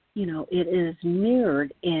 it is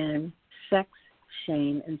mirrored in sex,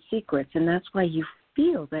 shame, and secrets. And that's why you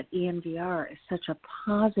feel that EMDR is such a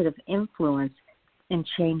positive influence in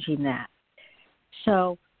changing that.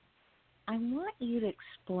 So I want you to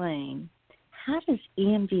explain, how does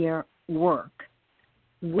EMDR work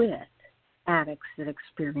with addicts that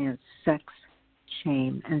experience sex,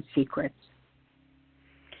 shame, and secrets?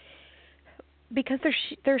 Because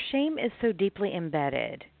their shame is so deeply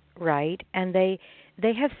embedded, right? And they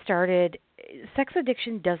have started, sex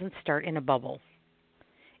addiction doesn't start in a bubble.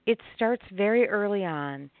 It starts very early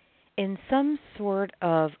on in some sort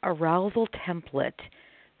of arousal template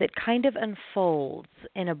that kind of unfolds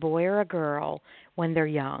in a boy or a girl when they're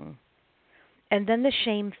young. And then the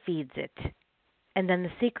shame feeds it. And then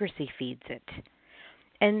the secrecy feeds it.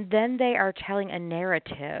 And then they are telling a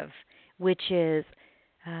narrative, which is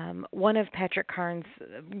one of Patrick Carnes'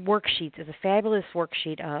 worksheets is a fabulous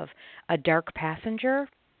worksheet of a dark passenger.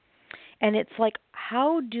 And it's like,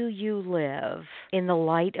 how do you live in the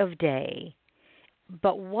light of day?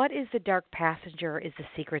 But what is the dark passenger is the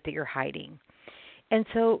secret that you're hiding. And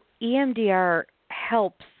so EMDR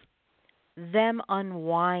helps them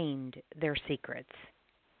unwind their secrets.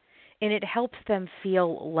 And it helps them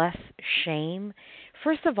feel less shame.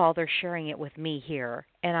 First of all, they're sharing it with me here,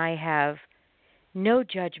 and I have no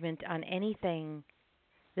judgment on anything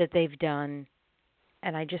that they've done,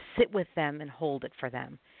 and I just sit with them and hold it for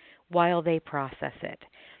them while they process it.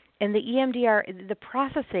 And the EMDR, the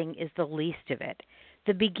processing is the least of it.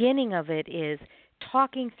 The beginning of it is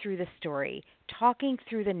talking through the story, talking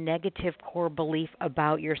through the negative core belief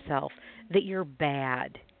about yourself, that you're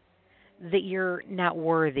bad, that you're not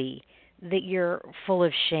worthy, that you're full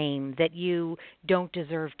of shame, that you don't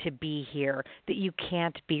deserve to be here, that you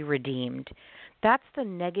can't be redeemed. That's the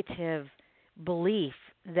negative belief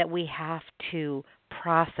that we have to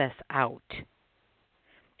process out.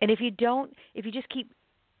 And if you just keep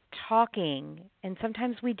talking, and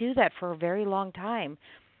sometimes we do that for a very long time,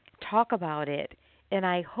 talk about it, and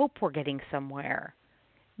I hope we're getting somewhere.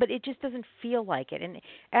 But it just doesn't feel like it. And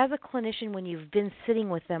as a clinician, when you've been sitting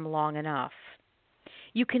with them long enough,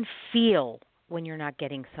 you can feel when you're not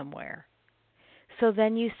getting somewhere. So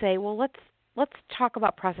then you say, well, let's talk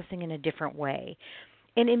about processing in a different way.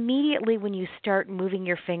 And immediately when you start moving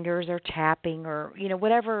your fingers or tapping or,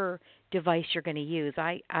 whatever device you're going to use,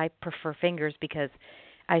 I prefer fingers because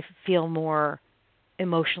I feel more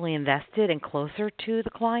emotionally invested and closer to the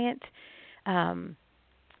client.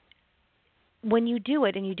 When you do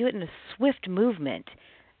it, and you do it in a swift movement,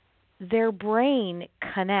 their brain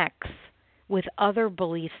connects with other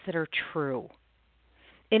beliefs that are true.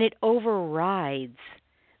 And it overrides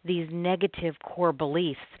these negative core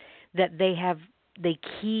beliefs that they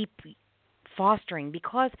keep fostering.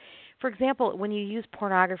 Because, for example, when you use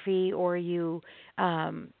pornography or you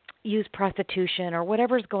use prostitution or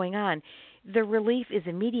whatever's going on, the relief is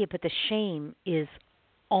immediate, but the shame is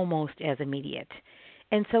almost as immediate.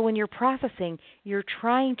 And so when you're processing, you're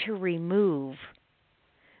trying to remove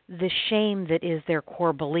the shame that is their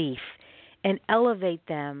core belief and elevate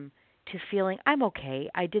them to feeling, I'm okay,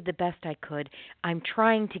 I did the best I could, I'm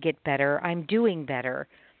trying to get better, I'm doing better.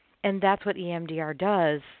 And that's what EMDR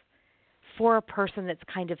does for a person that's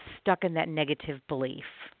kind of stuck in that negative belief,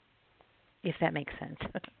 if that makes sense.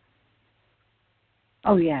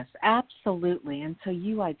 Oh, yes, absolutely. And so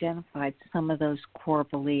you identified some of those core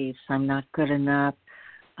beliefs. I'm not good enough.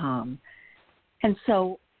 And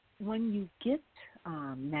so when you get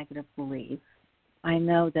negative beliefs, I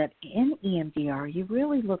know that in EMDR you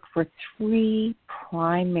really look for 3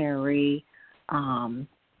 primary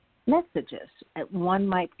messages. One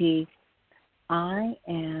might be, I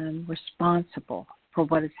am responsible for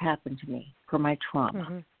what has happened to me, for my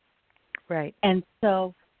trauma. Right. And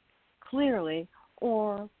so clearly,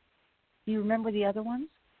 or do you remember the other ones?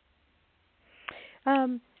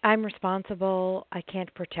 I'm responsible. I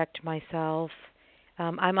can't protect myself.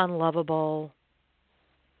 I'm unlovable.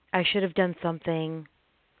 I should have done something.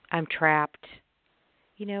 I'm trapped.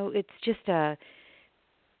 It's just a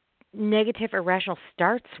negative, irrational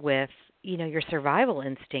starts with, your survival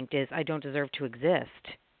instinct is I don't deserve to exist.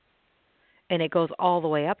 And it goes all the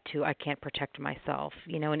way up to I can't protect myself.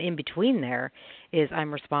 And in between there is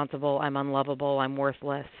I'm responsible, I'm unlovable, I'm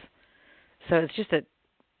worthless. So it's just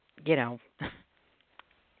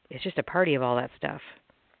it's just a party of all that stuff.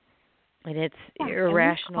 And it's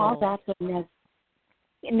irrational. And we call that the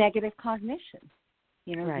negative cognition.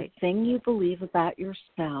 Right. The thing you believe about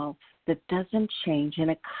yourself that doesn't change,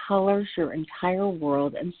 and it colors your entire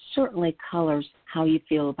world and certainly colors how you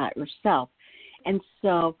feel about yourself. And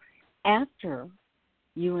so after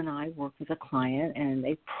you and I work with a client and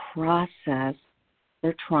they process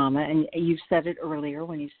their trauma, and you said it earlier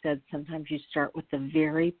when you said sometimes you start with the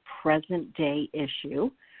very present day issue,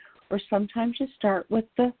 or sometimes you start with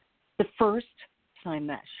the first time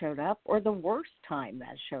that showed up or the worst time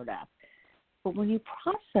that showed up. But when you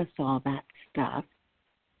process all that stuff,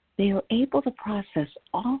 they are able to process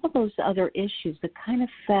all of those other issues that kind of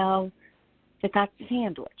that got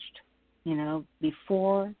sandwiched,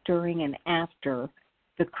 before, during, and after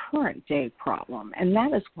the current day problem. And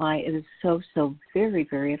that is why it is so very,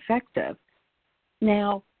 very effective.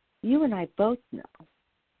 Now, you and I both know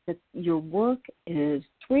that your work is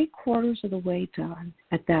 3/4 of the way done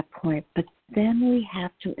at that point, but then we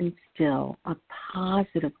have to instill a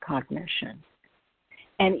positive cognition.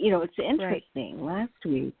 And, it's interesting. Right. Last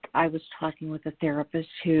week, I was talking with a therapist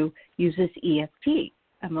who uses EFT,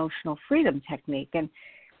 emotional freedom technique, and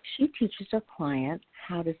she teaches her client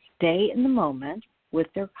how to stay in the moment with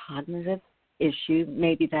their cognitive issue.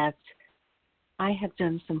 Maybe that's, I have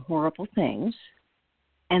done some horrible things,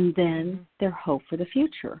 and then their hope for the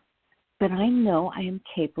future. But I know I am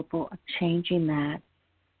capable of changing that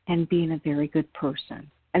and being a very good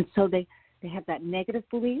person. And so they have that negative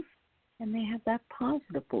belief, and they have that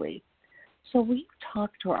positive belief. So we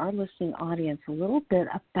talked to our listening audience a little bit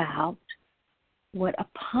about what a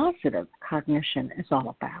positive cognition is all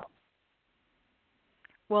about.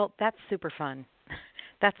 Well, that's super fun.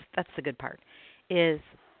 That's the good part. Is,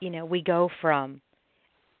 we go from,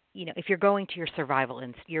 if you're going to your survival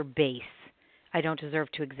instinct, your base, I don't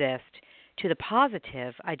deserve to exist, to the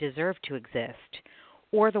positive, I deserve to exist,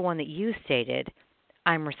 or the one that you stated,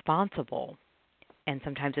 I'm responsible, and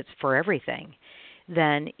sometimes it's for everything,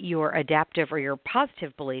 then your adaptive or your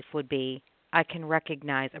positive belief would be, I can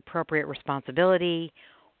recognize appropriate responsibility,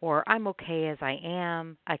 or I'm okay as I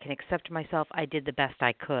am, I can accept myself, I did the best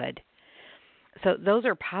I could. So those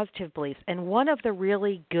are positive beliefs. And one of the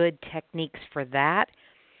really good techniques for that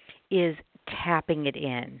is tapping it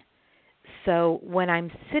in. So when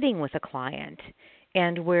I'm sitting with a client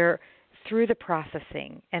and we're through the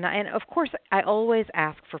processing, and of course I always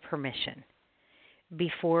ask for permission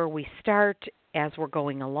before we start, as we're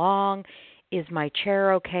going along. Is my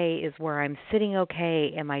chair okay? Is where I'm sitting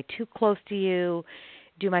okay? Am I too close to you?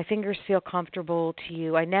 Do my fingers feel comfortable to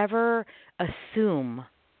you? I never assume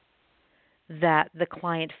that the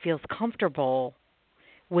client feels comfortable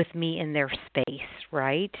with me in their space,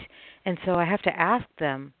 right? And so I have to ask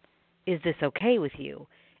them, is this okay with you?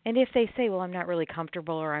 And if they say, well, I'm not really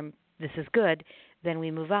comfortable, or this is good, then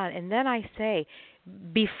we move on. And then I say,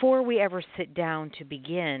 before we ever sit down to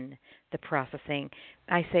begin the processing,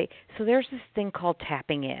 I say, so there's this thing called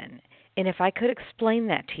tapping in. And if I could explain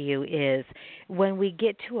that to you, is when we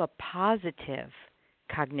get to a positive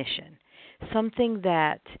cognition, something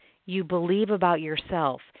that you believe about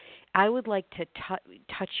yourself, I would like to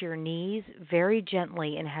touch your knees very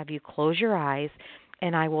gently and have you close your eyes,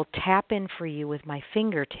 and I will tap in for you with my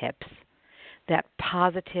fingertips that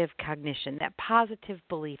positive cognition, that positive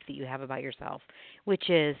belief that you have about yourself, which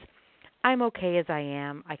is, I'm okay as I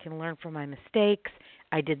am, I can learn from my mistakes,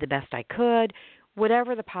 I did the best I could,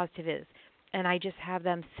 whatever the positive is. And I just have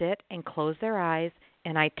them sit and close their eyes,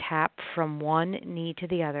 and I tap from one knee to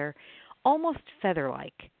the other, almost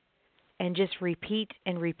feather-like, and just repeat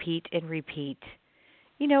and repeat and repeat,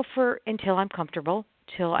 until I'm comfortable,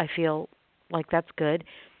 till I feel like that's good.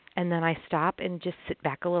 And then I stop and just sit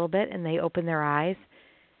back a little bit, and they open their eyes.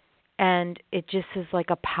 And it just is like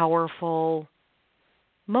a powerful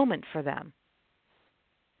moment for them.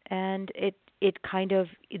 And it kind of,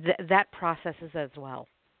 that processes as well.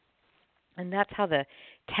 And that's how the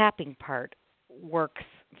tapping part works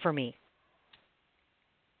for me.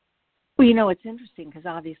 Well, it's interesting because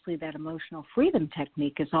obviously that emotional freedom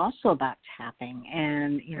technique is also about tapping,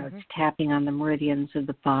 and it's tapping on the meridians of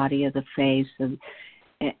the body, of the face, and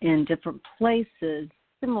in different places,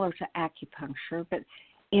 similar to acupuncture, but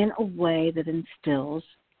in a way that instills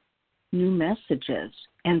new messages.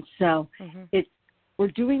 And so we're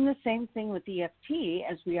doing the same thing with EFT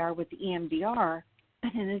as we are with the EMDR,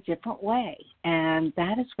 but in a different way. And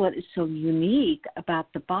that is what is so unique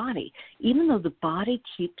about the body. Even though the body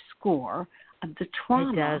keeps score of the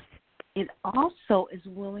trauma, it also is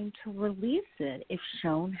willing to release it if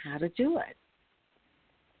shown how to do it.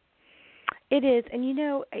 It is. And,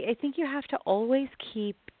 I think you have to always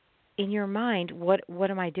keep in your mind, what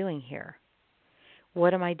am I doing here?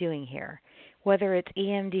 What am I doing here? Whether it's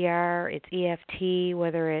EMDR, it's EFT,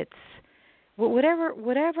 whether it's whatever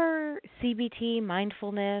CBT,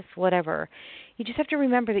 mindfulness, whatever, you just have to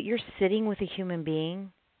remember that you're sitting with a human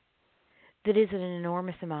being that is in an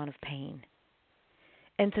enormous amount of pain.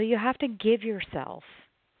 And so you have to give yourself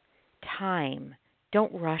time.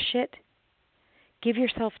 Don't rush it. Give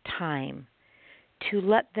yourself time to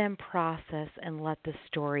let them process and let the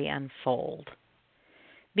story unfold.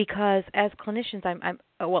 Because as clinicians, I'm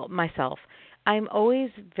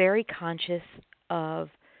always very conscious of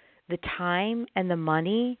the time and the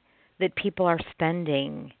money that people are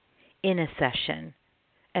spending in a session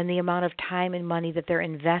and the amount of time and money that they're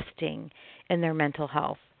investing in their mental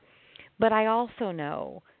health. But I also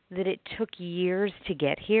know that it took years to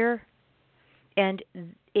get here, and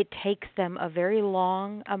it takes them a very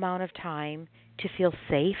long amount of time to feel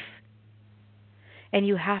safe, and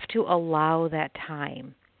you have to allow that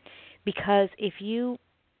time. Because if you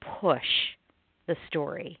push the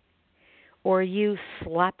story or you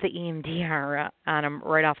slap the EMDR on them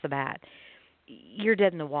right off the bat, you're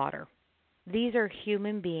dead in the water. These are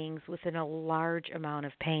human beings within a large amount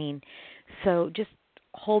of pain. So just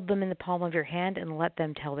hold them in the palm of your hand and let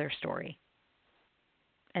them tell their story.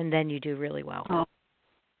 And then you do really well. Oh,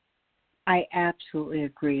 I absolutely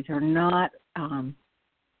agree. They're not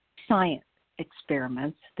science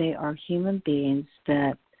experiments. They are human beings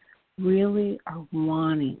that really are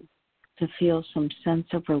wanting to feel some sense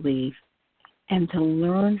of relief and to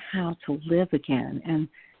learn how to live again. And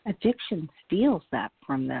addiction steals that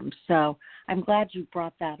from them. So I'm glad you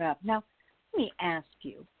brought that up. Now, let me ask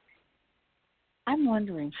you, I'm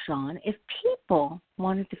wondering, Shawn, if people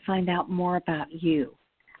wanted to find out more about you,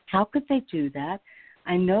 how could they do that?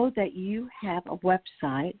 I know that you have a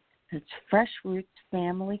website that's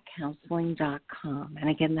FreshRootsFamilyCounseling.com. And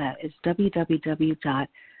again, that is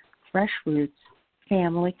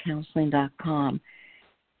www.FreshRootsFamilyCounseling.com.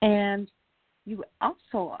 And you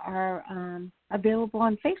also are available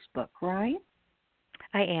on Facebook, right?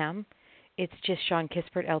 I am. It's just Shawn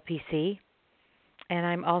Kispert, LPC. And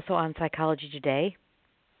I'm also on Psychology Today.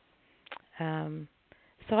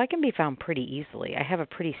 So I can be found pretty easily. I have a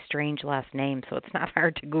pretty strange last name, so it's not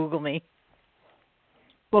hard to Google me.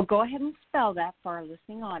 Well, go ahead and spell that for our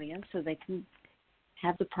listening audience so they can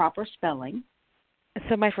have the proper spelling.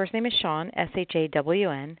 So my first name is Shawn,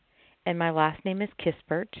 S-H-A-W-N, and my last name is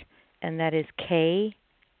Kispert, and that is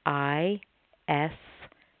K-I-S-P-E-R-T.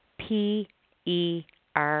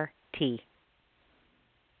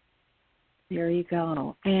 There you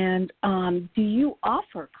go. And do you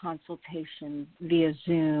offer consultation via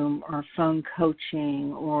Zoom or phone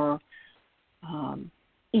coaching or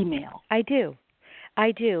email? I do.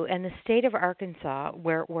 And the state of Arkansas,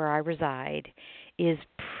 where I reside, is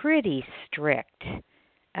pretty strict.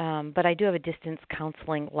 But I do have a distance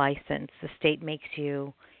counseling license. The state makes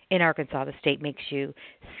you, in Arkansas, the state makes you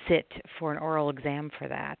sit for an oral exam for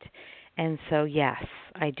that. And so, yes,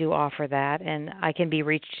 I do offer that. And I can be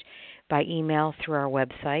reached by email through our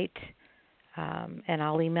website. And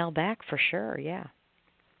I'll email back for sure, yeah.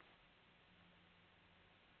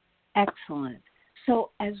 Excellent.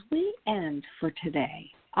 So as we end for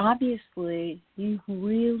today, obviously you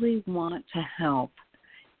really want to help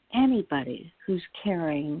anybody who's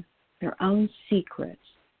carrying their own secrets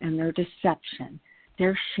and their deception,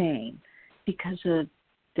 their shame, because of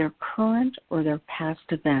their current or their past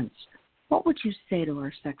events. What would you say to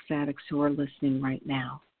our sex addicts who are listening right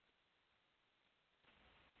now?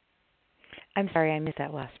 I'm sorry, I missed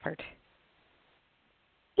that last part.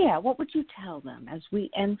 Yeah, what would you tell them as we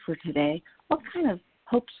end for today? What kind of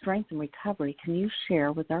hope, strength, and recovery can you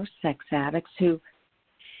share with our sex addicts who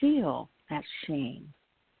feel that shame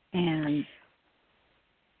and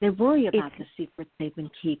they worry about the secrets they've been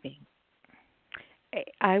keeping?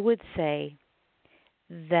 I would say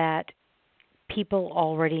that people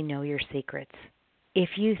already know your secrets.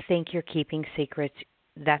 If you think you're keeping secrets,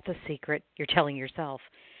 that's a secret you're telling yourself,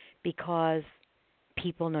 because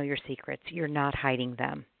people know your secrets. You're not hiding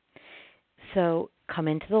them. So come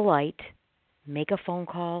into the light, make a phone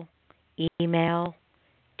call, email,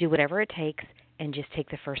 do whatever it takes, and just take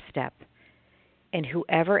the first step. And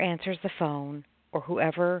whoever answers the phone or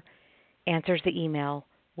whoever answers the email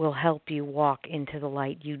will help you walk into the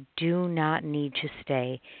light. You do not need to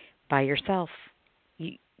stay by yourself.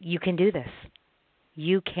 You can do this.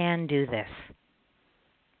 You can do this.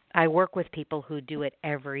 I work with people who do it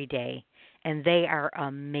every day, and they are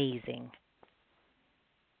amazing.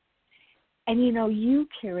 And, you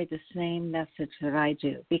carry the same message that I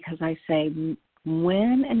do, because I say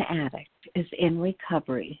when an addict is in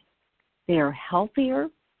recovery, they are healthier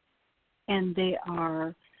and they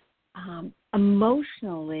are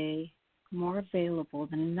emotionally more available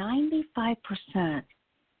than 95%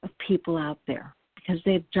 of people out there, because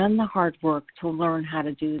they've done the hard work to learn how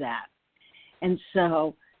to do that. And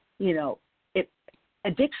so,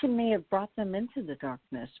 addiction may have brought them into the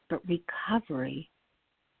darkness, but recovery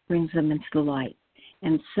brings them into the light.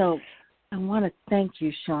 And so I want to thank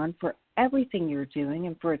you, Shawn, for everything you're doing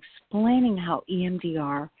and for explaining how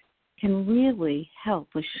EMDR can really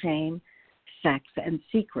help with shame, sex, and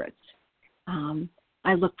secrets.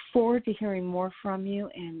 I look forward to hearing more from you,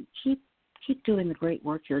 and keep doing the great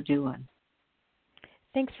work you're doing.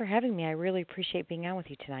 Thanks for having me. I really appreciate being on with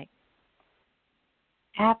you tonight.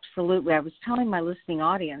 Absolutely. I was telling my listening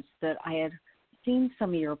audience that I had seen some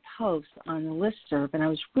of your posts on the listserv, and I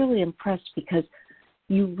was really impressed because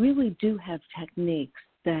you really do have techniques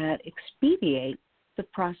that expedite the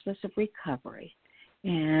process of recovery.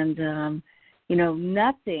 And,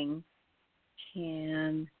 nothing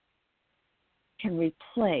can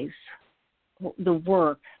replace the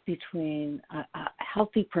work between a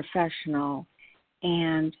healthy professional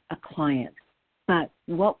and a client. But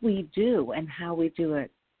what we do and how we do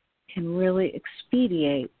it can really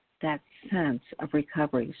expedite that sense of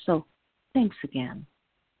recovery. So thanks again.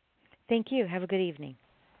 Thank you. Have a good evening.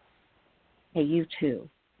 Hey, you too.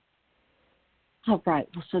 All right.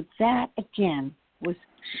 Well, so that, again, was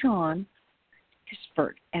Shawn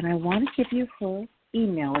Kispert. And I want to give you her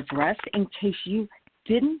email address in case you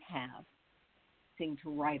didn't have anything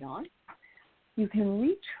to write on. You can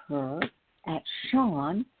reach her at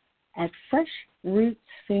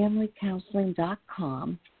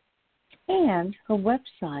Shawn@FreshRootsFamilyCounseling.com, and her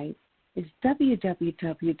website is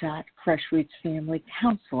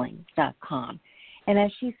www.FreshRootsFamilyCounseling.com. And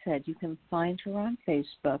as she said, you can find her on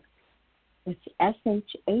Facebook. It's ShawnKispert.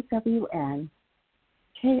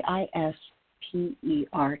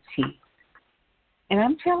 And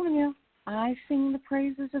I'm telling you, I sing the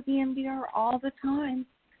praises of EMDR all the time.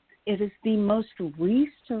 It is the most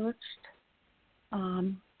researched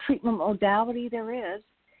treatment modality there is.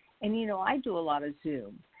 And, I do a lot of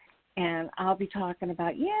Zoom. And I'll be talking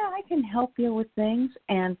about, I can help you with things.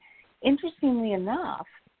 And interestingly enough,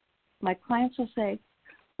 my clients will say,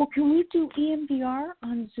 well, can we do EMDR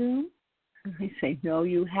on Zoom? And I say, no,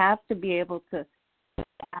 you have to be able to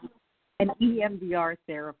have an EMDR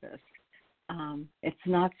therapist. It's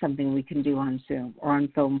not something we can do on Zoom or on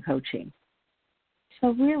phone coaching.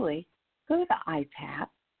 So really, go to ITAP.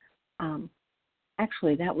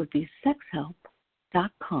 Actually, that would be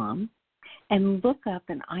sexhelp.com, and look up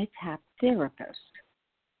an ITAP therapist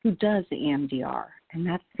who does EMDR. And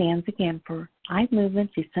that stands again for Eye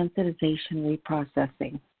Movement Desensitization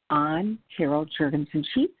Reprocessing. I'm Carol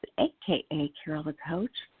Jurgensen-Sheets, a.k.a. Carol the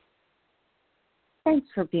Coach. Thanks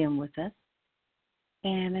for being with us.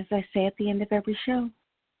 And as I say at the end of every show,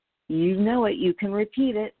 you know it, you can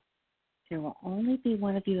repeat it. There will only be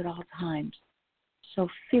one of you at all times. So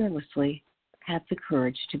fearlessly have the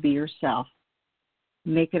courage to be yourself.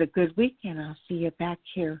 Make it a good week, and I'll see you back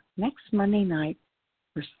here next Monday night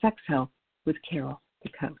for Sex Help with Carol the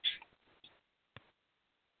Coach.